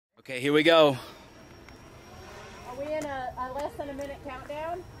Okay, here we go. Are we in a less than a minute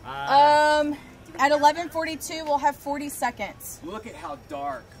countdown? At 11:42, we'll have 40 seconds. Look at how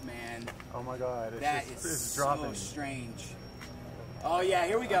dark, man. Oh my God. That is so strange. Oh yeah,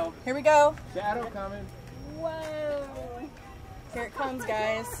 here we go. Here we go. Shadow coming. Whoa. Here it comes,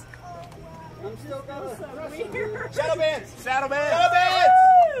 guys. I'm still going. Shadow bands! Shadow bands! Shadow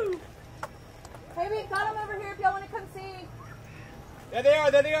bands! Hey, we got them over here if y'all want to come see. There they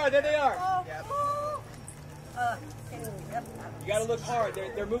are, there they are, there they are. Oh. Yep. You gotta look hard,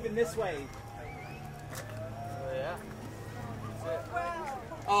 they're moving this way. Yeah.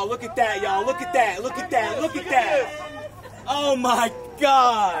 Oh, look at that, y'all. Look at that, look at that, look at that. Oh my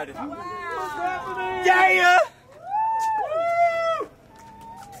God. Wow. Yeah!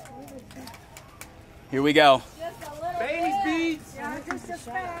 Here we go. Just a little Baby's bit. beads. Yeah, just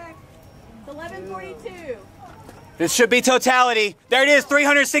back. It's 11:42. This should be totality. There it is,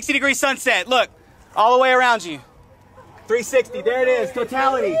 360-degree sunset. Look, all the way around you. 360, there it is,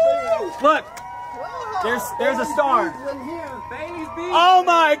 totality. Look, there's a star. Baby's beads. Oh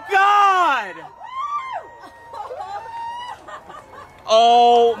my God!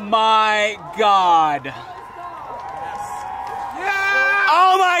 Oh my God! Yeah!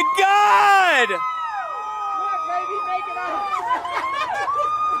 Oh my God! Look, baby, make it up.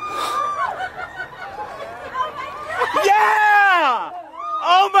 Yeah!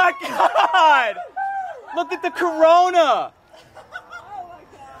 Oh my God! Look at the corona!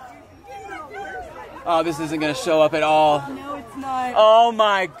 Oh, this isn't gonna show up at all. No, it's not. Oh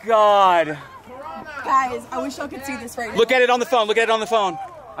my God! Guys, I wish y'all could see this right now. Look at it on the phone. Look at it on the phone.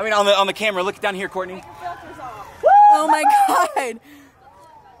 I mean, on the camera. Look down here, Courtney. Oh my God.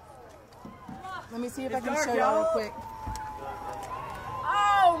 Let me see if I can show y'all real quick.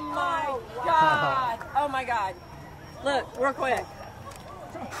 Oh my God. Oh my God. Look, real quick.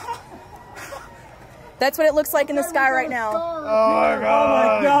 That's what it looks like in the sky right now. Oh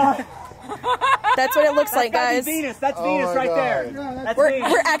my God. That's what it looks like, guys. That's Venus. That's Venus right there. That's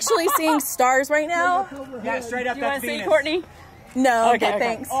Venus. We're actually seeing stars right now. Yeah, straight up. You want That's to see Venus. Courtney? No, okay,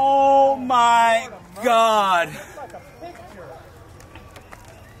 thanks. Oh my God!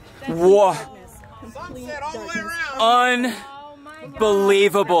 Whoa! Sunset all the way around.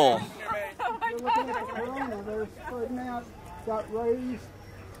 Unbelievable! Oh my God. They're spreading out, got raised.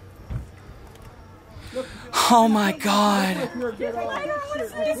 Oh my God!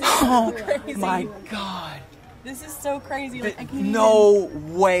 Oh Crazy. my God! This is so crazy. Like, I can't No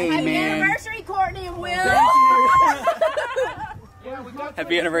way, Happy man! anniversary, Courtney and Will.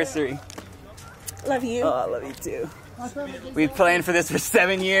 Happy anniversary! even love you. Oh, I love you too. We've planned for this for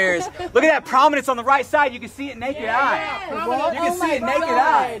 7 years. Look at that prominence on the right side. You can see it naked eye. You can see it naked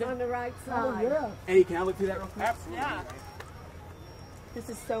eye. On the right side. Eddie, can I look through that real quick? Yeah. This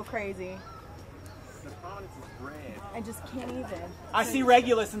is so crazy. The prominence is red. I just can't even. I see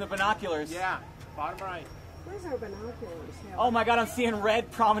Regulus in the binoculars. Yeah. Bottom right. Where's our binoculars? Oh my God, I'm seeing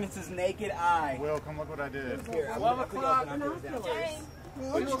red prominence's naked eye. Will, come look what I did. Here, 12 o'clock.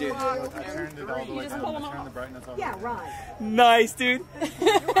 What'd you do? I turned it all the way down. I turned the brightness all the way down. Right. Nice, dude.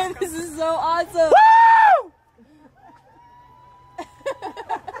 This is so awesome. Woo!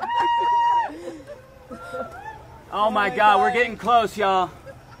 Oh my God, we're getting close, y'all.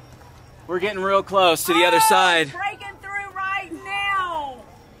 We're getting real close to the other side. Breaking through right now.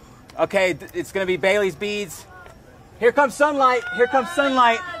 Okay, it's gonna be Bailey's beads. Here comes sunlight. Here comes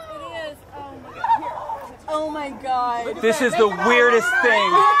sunlight. It is. Oh my God. Oh my God. This is the weirdest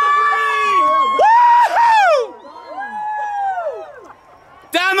thing. Woo!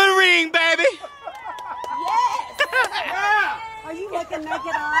 Diamond ring, baby. Yes. Are you looking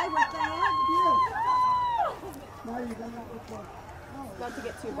naked eye with that? Now you're gonna About to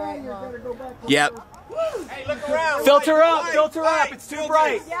get too bright, huh? go back. Yep. Hey, look around. Filter up, filter up. It's too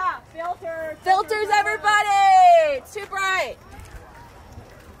bright. Yeah. Filter. Filters, everybody! It's too bright.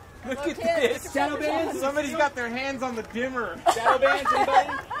 Look at this. Shadow bands. Somebody's got their hands on the dimmer. Shadow bands, anybody?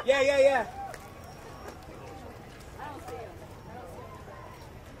 Yeah, yeah, yeah.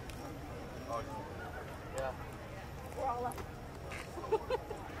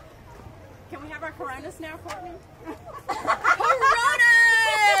 Can we have our Coronas now, Courtney? Coronas!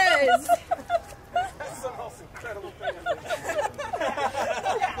 That's the most incredible thing I've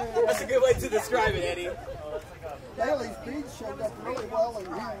That's a good way to describe it, Eddie. Bailey's beads showed up really well in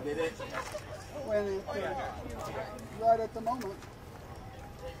here. Did it? When it, right at the moment.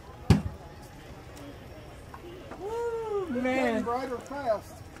 Man. Getting brighter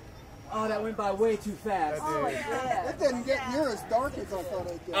fast. Oh, that went by way too fast. It didn't get near as dark as I thought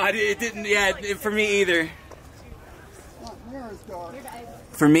it'd get. It didn't, yeah, for me either. near as dark.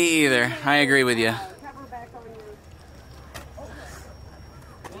 For me either. I agree with you.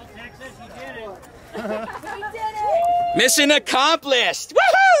 Mission accomplished!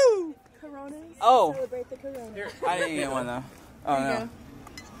 Woohoo! Oh, I didn't get one though. Oh no.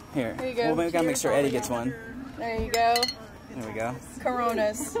 Here. There you go. Well, we gotta make sure Eddie gets one. There you go. There we go.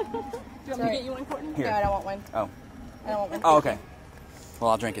 Coronas. Do you want me to get you one, Courtney? Here. No, I don't want one. Oh. I don't want one. Oh, okay.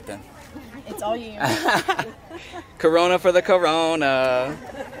 Well, I'll drink it then. It's all you. Corona for the Corona.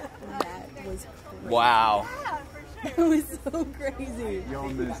 That was Wow. It was so crazy. Y'all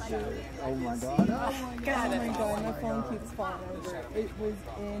missed it. Oh my god. Oh my god, my phone keeps falling over. It was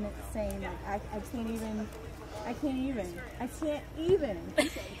insane. Like I can't even.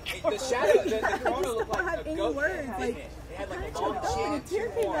 The shadow, the Corona looked I don't have any words. Like, It had like a oh, long a tear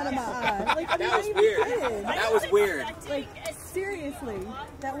came out of my eye. Like, That was weird. That was weird. Like, seriously,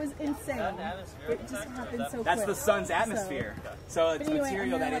 that was insane. It just happened so quick. That's the sun's atmosphere. So it's Anyway,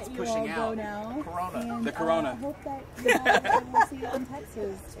 material that it's pushing out. Corona. The Corona. I hope that we'll see you in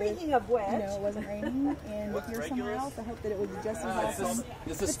Texas. Speaking of which, it wasn't raining, and if you're somewhere else, I hope that it was just as awesome.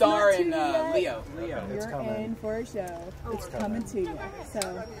 It's a star in yet, Leo. You're in for a show. It's coming to you. So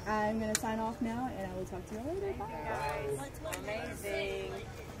I'm gonna sign off now, and I will talk to you later. Bye. Amazing.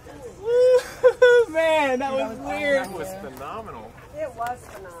 Woo, man, that was weird. That was phenomenal. It was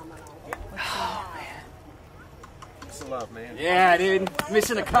phenomenal. Oh, man. It's a love, man. Yeah, dude.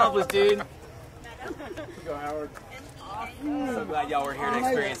 Mission accomplished, dude. Go, Howard. So glad y'all were here to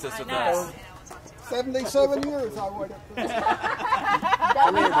experience this with us. 77 years I waited for this.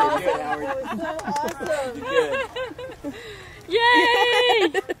 Come here, baby. Good, Howard. Awesome. Good.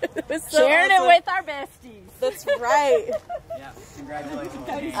 Yay! So Sharing awesome. it with our besties. That's right. Yeah,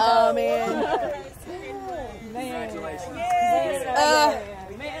 congratulations. Oh man. Congratulations.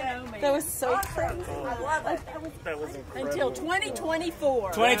 That was so crazy. That was incredible. Until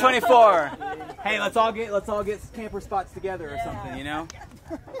 2024. 2024. Hey, let's all get camper spots together or something, you know?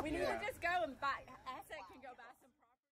 We need to just go